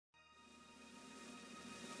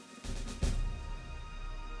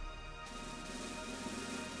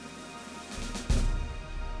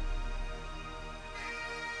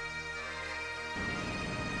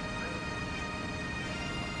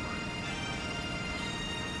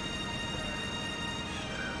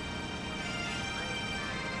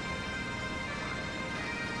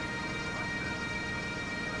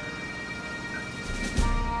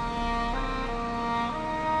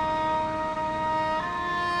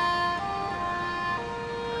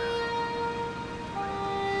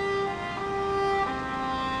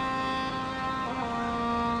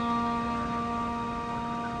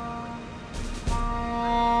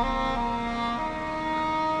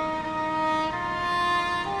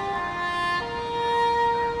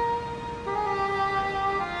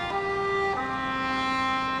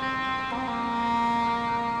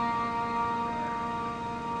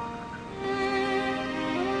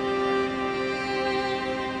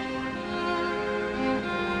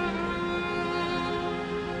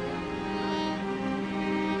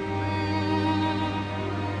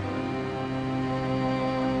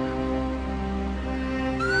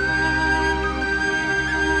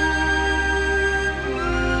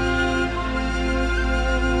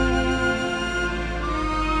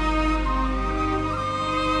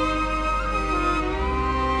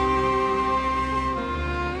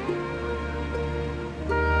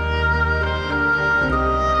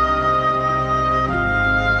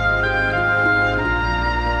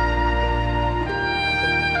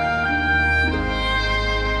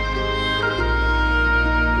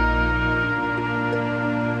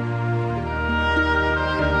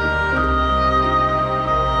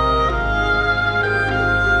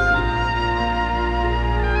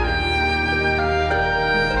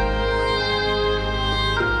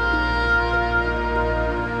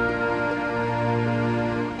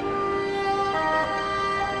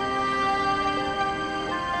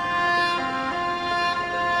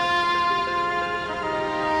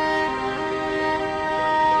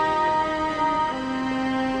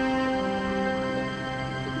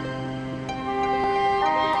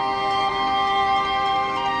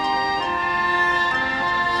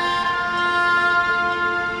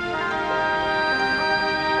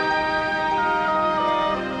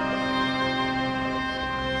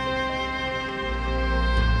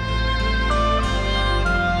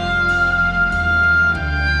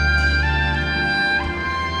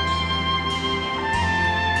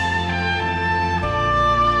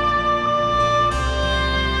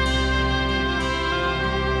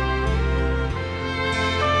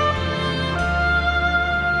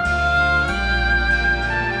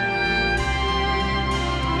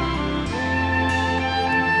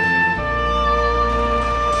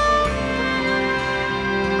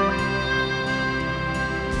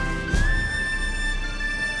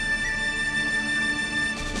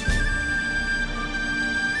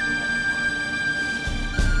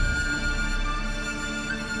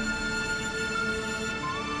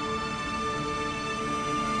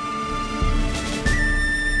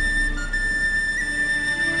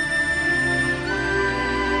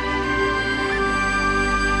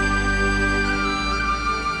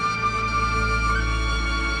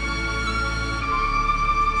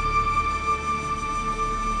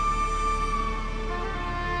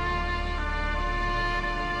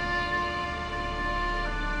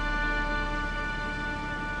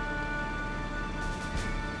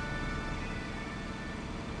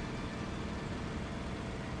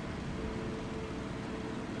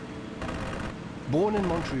Born in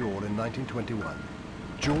Montreal in 1921,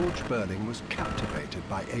 George Beurling was captivated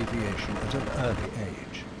by aviation at an early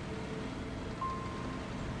age.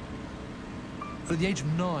 At the age of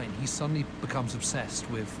 9, he suddenly becomes obsessed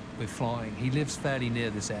with flying. He lives fairly near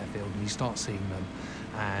this airfield and he starts seeing them,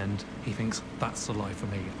 and he thinks, that's the life for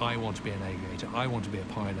me. I want to be an aviator. I want to be a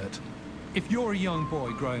pilot. If you're a young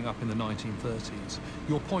boy growing up in the 1930s,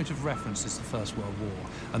 your point of reference is the First World War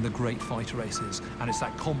and the great fighter races, and it's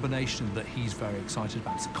that combination that he's very excited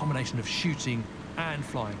about. It's a combination of shooting and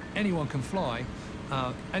flying. Anyone can fly,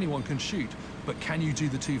 anyone can shoot, but can you do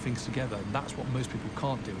the two things together? And that's what most people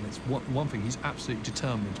can't do, and it's one thing he's absolutely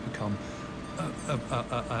determined to become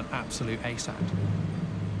an absolute ace at.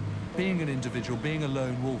 Being an individual, being a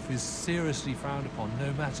lone wolf is seriously frowned upon,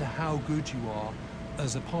 no matter how good you are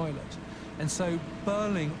as a pilot. And so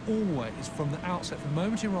Beurling always, from the outset, from the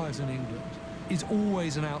moment he arrives in England, is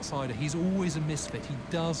always an outsider. He's always a misfit. He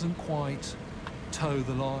doesn't quite toe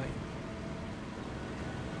the line.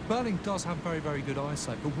 Beurling does have very, very good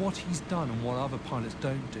eyesight, but what he's done and what other pilots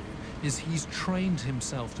don't do is he's trained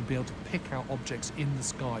himself to be able to pick out objects in the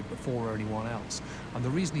sky before anyone else. And the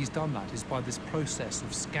reason he's done that is by this process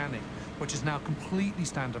of scanning, which is now completely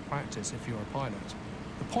standard practice if you're a pilot.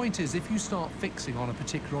 The point is, if you start fixing on a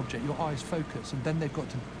particular object, your eyes focus, and then they've got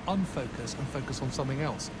to unfocus and focus on something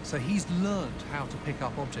else. So he's learned how to pick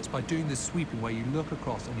up objects by doing this sweeping, where you look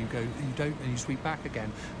across and you go, you don't, and you sweep back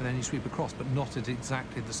again, and then you sweep across, but not at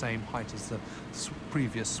exactly the same height as the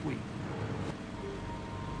previous sweep.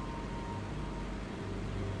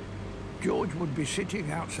 George would be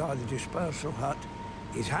sitting outside the dispersal hut.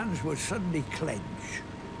 His hands would suddenly clench,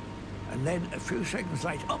 and then a few seconds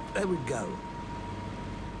later, up there would go.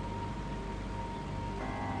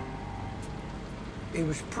 He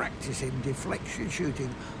was practicing deflection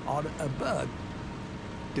shooting on a bird.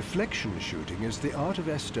 Deflection shooting is the art of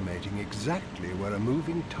estimating exactly where a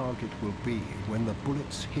moving target will be when the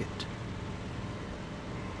bullets hit.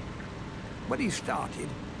 When he started,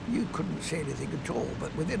 you couldn't see anything at all,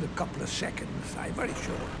 but within a couple of seconds, say, very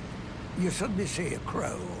short, you suddenly see a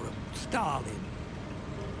crow or a starling.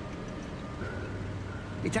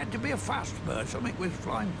 It had to be a fast bird, something was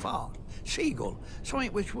flying fast. Seagull,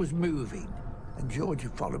 something which was moving. And George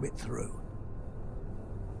would follow it through.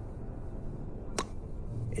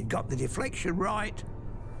 It got the deflection right,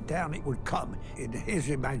 down it would come in his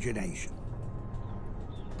imagination.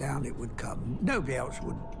 Down it would come. Nobody else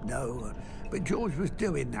would know, but George was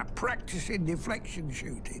doing that, practicing deflection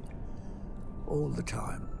shooting all the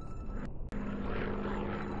time.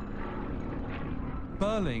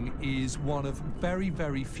 Beurling is one of very,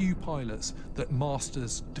 very few pilots that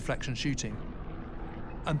masters deflection shooting.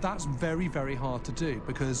 And that's very, very hard to do,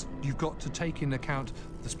 because you've got to take into account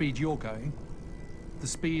the speed you're going, the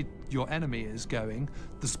speed your enemy is going,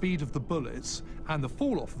 the speed of the bullets, and the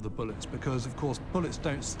fall-off of the bullets, because, of course, bullets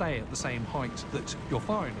don't stay at the same height that you're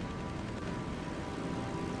firing them.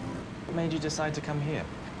 What made you decide to come here?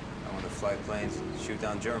 I want to fly planes, shoot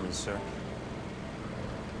down Germans, sir.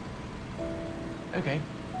 Okay,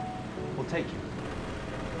 we'll take you.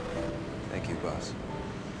 Thank you, boss.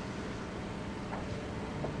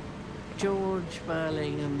 George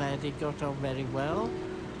Beurling and Laddie got on very well,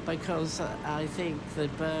 because I think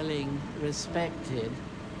that Beurling respected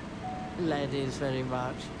Laddie's very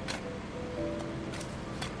much.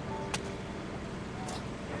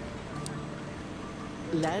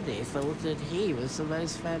 Laddie thought that he was the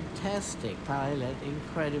most fantastic pilot,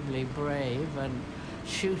 incredibly brave, and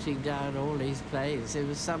shooting down all these planes. It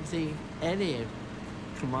was something any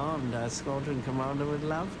commander, squadron commander, would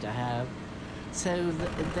love to have. So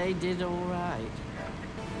they did all right.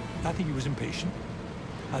 I think he was impatient.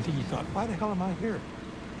 I think he thought, why the hell am I here?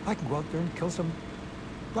 I can go out there and kill some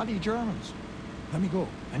bloody Germans. Let me go.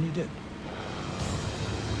 And he did.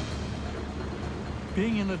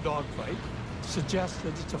 Being in a dogfight suggests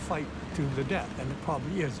that it's a fight to the death, and it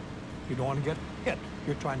probably is. You don't want to get hit.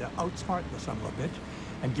 You're trying to outsmart the son of a bitch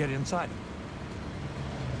and get inside him.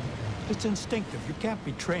 It's instinctive. You can't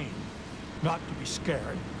be trained not to be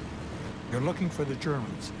scared. You're looking for the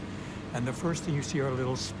Germans, and the first thing you see are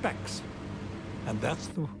little specks. And that's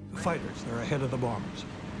the fighters. They're ahead of the bombers.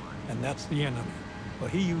 And that's the enemy. Well,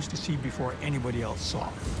 he used to see before anybody else saw.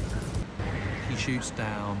 He shoots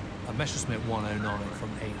down a Messerschmitt 109 from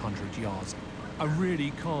 800 yards. I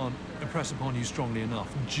really can't impress upon you strongly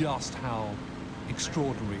enough just how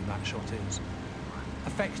extraordinary that shot is.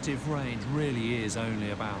 Effective range really is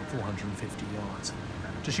only about 450 yards.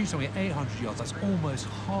 To shoot something at 800 yards, that's almost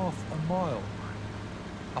half a mile.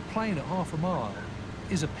 A plane at half a mile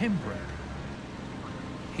is a pinprick.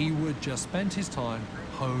 He would just spend his time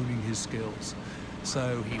honing his skills.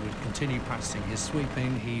 So he would continue practicing his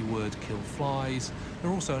sweeping, he would kill flies. There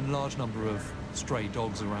were also a large number of stray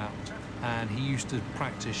dogs around, and he used to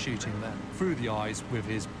practice shooting them through the eyes with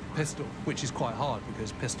his pistol, which is quite hard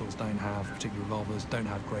because pistols don't have, particularly revolvers, don't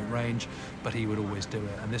have great range, but he would always do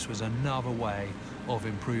it. And this was another way of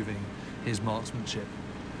improving his marksmanship.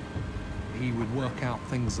 He would work out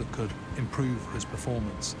things that could improve his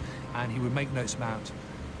performance, and he would make notes about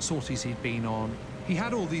sorties he'd been on. He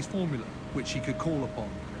had all these formulae which he could call upon,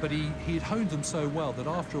 but he had honed them so well that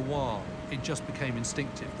after a while it just became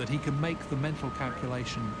instinctive, that he could make the mental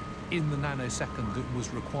calculation in the nanosecond that was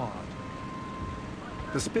required.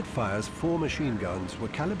 The Spitfire's 4 machine guns were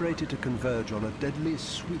calibrated to converge on a deadly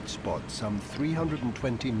sweet spot some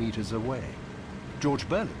 320 meters away. George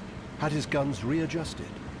Beurling had his guns readjusted,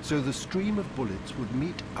 so the stream of bullets would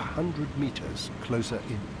meet 100 meters closer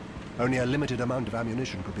in. Only a limited amount of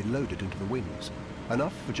ammunition could be loaded into the wings,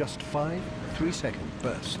 enough for just 5 3-second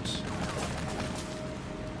bursts.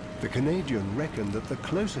 The Canadian reckoned that the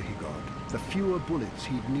closer he got, the fewer bullets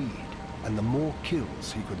he'd need, and the more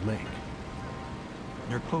kills he could make.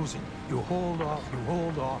 You're closing. You hold off, you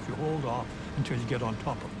hold off, you hold off until you get on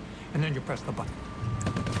top of them. And then you press the button.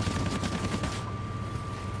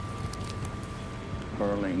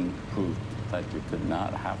 Beurling proved that you could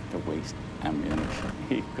not have to waste ammunition.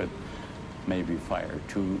 He could maybe fire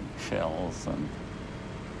 2 shells, and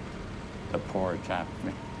the poor chap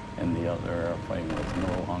in the other airplane was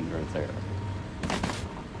no longer there.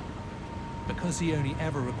 Because he only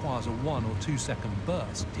ever requires a 1 or 2 second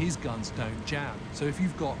burst, his guns don't jam. So if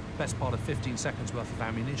you've got best part of 15 seconds worth of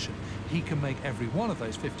ammunition, he can make every one of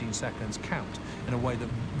those 15 seconds count in a way that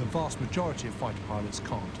the vast majority of fighter pilots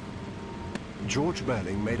can't. George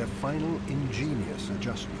Beurling made a final ingenious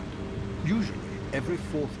adjustment. Usually, every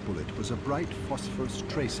 4th bullet was a bright phosphorus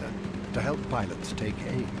tracer to help pilots take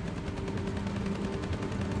aim.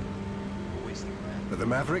 But the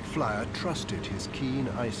Maverick flyer trusted his keen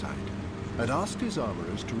eyesight and asked his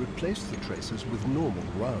armorers to replace the tracers with normal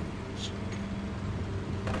rounds.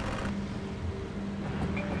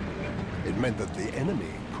 It meant that the enemy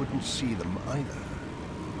couldn't see them either.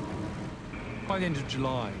 By the end of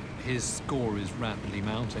July, his score is rapidly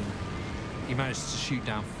mounting. He managed to shoot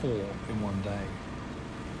down 4 in one day.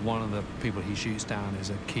 One of the people he shoots down is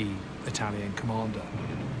a key Italian commander.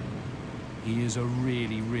 He is a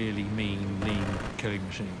really, really mean, lean killing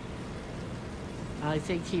machine. I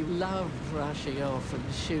think he loved rushing off and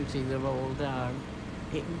shooting them all down,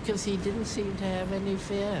 because he didn't seem to have any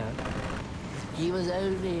fear. He was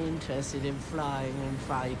only interested in flying and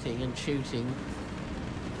fighting and shooting.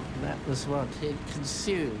 That was what had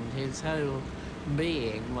consumed his whole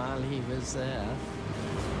being while he was there.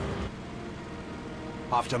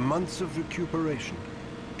 After months of recuperation,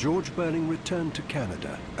 George Beurling returned to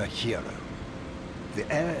Canada a hero. The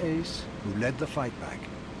air ace who led the fight back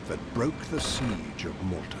that broke the siege of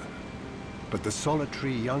Malta. But the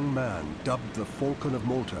solitary young man, dubbed the Falcon of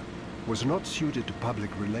Malta, was not suited to public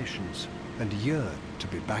relations and yearned to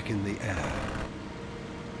be back in the air.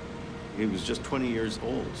 He was just 20 years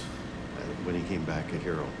old when he came back a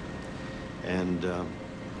hero. And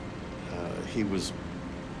he was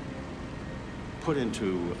put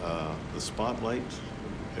into the spotlight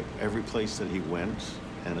every place that he went,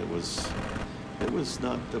 and it was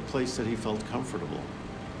not a place that he felt comfortable.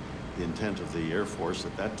 The intent of the Air Force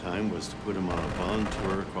at that time was to put him on a bond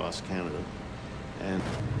tour across Canada. And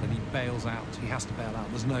he bails out. He has to bail out.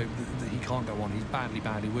 There's no, he can't go on. He's badly,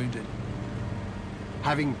 badly wounded.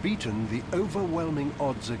 Having beaten the overwhelming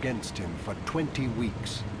odds against him for 20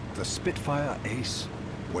 weeks, the Spitfire ace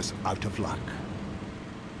was out of luck.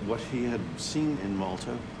 What he had seen in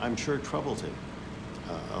Malta, I'm sure, troubled him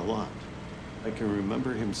a lot. I can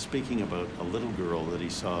remember him speaking about a little girl that he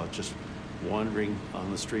saw just wandering on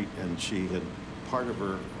the street, and she had part of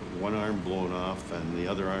her one arm blown off and the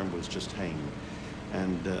other arm was just hanging.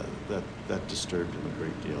 And that disturbed him a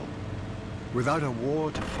great deal. Without a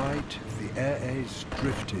war to fight, the air ace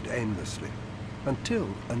drifted aimlessly until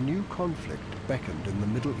a new conflict beckoned in the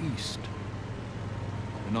Middle East.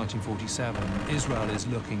 In 1947, Israel is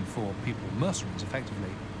looking for people, mercenaries effectively,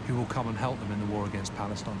 who will come and help them in the war against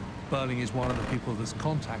Palestine. Beurling is one of the people that's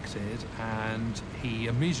contacted, and he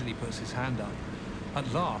immediately puts his hand up.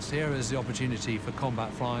 At last, here is the opportunity for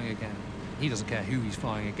combat flying again. He doesn't care who he's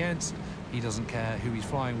flying against, he doesn't care who he's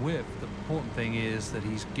flying with. The important thing is that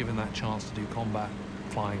he's given that chance to do combat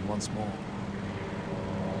flying once more.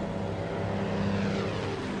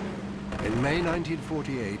 In May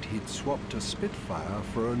 1948, he'd swapped a Spitfire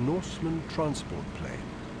for a Norseman transport plane,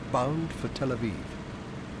 bound for Tel Aviv.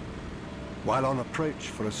 While on approach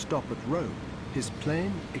for a stop at Rome, his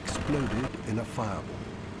plane exploded in a fireball,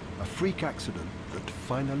 a freak accident that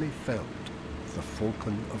finally felled the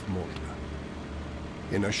Falcon of Malta.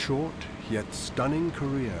 In a short yet stunning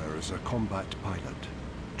career as a combat pilot,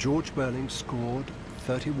 George Beurling scored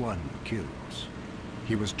 31 kills.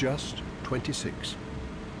 He was just 26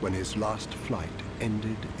 when his last flight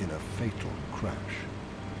ended in a fatal crash.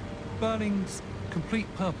 Beurling's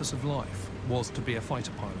complete purpose of life was to be a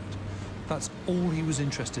fighter pilot. That's all he was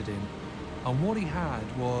interested in. And what he had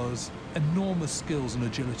was enormous skills and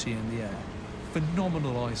agility in the air,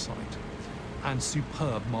 phenomenal eyesight, and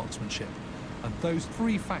superb marksmanship. And those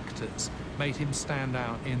three factors made him stand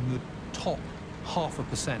out in the top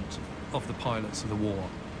 0.5% of the pilots of the war.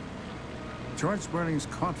 George Beurling's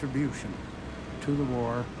contribution to the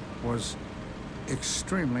war was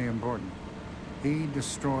extremely important. He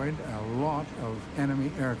destroyed a lot of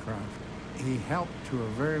enemy aircraft. He helped to a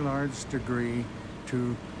very large degree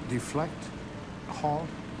to deflect, halt,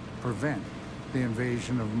 prevent the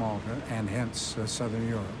invasion of Malta and hence Southern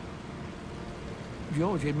Europe.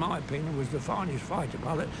 George, in my opinion, was the finest fighter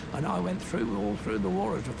pilot, and I went all through the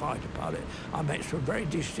war as a fighter pilot. I met some very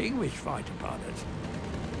distinguished fighter pilots.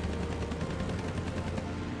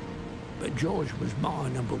 But George was my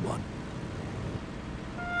number one.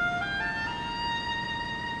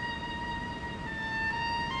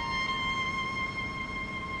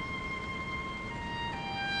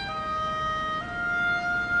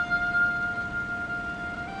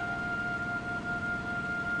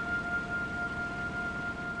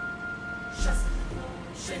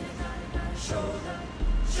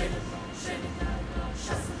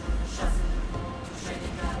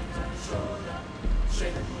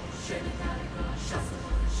 Shake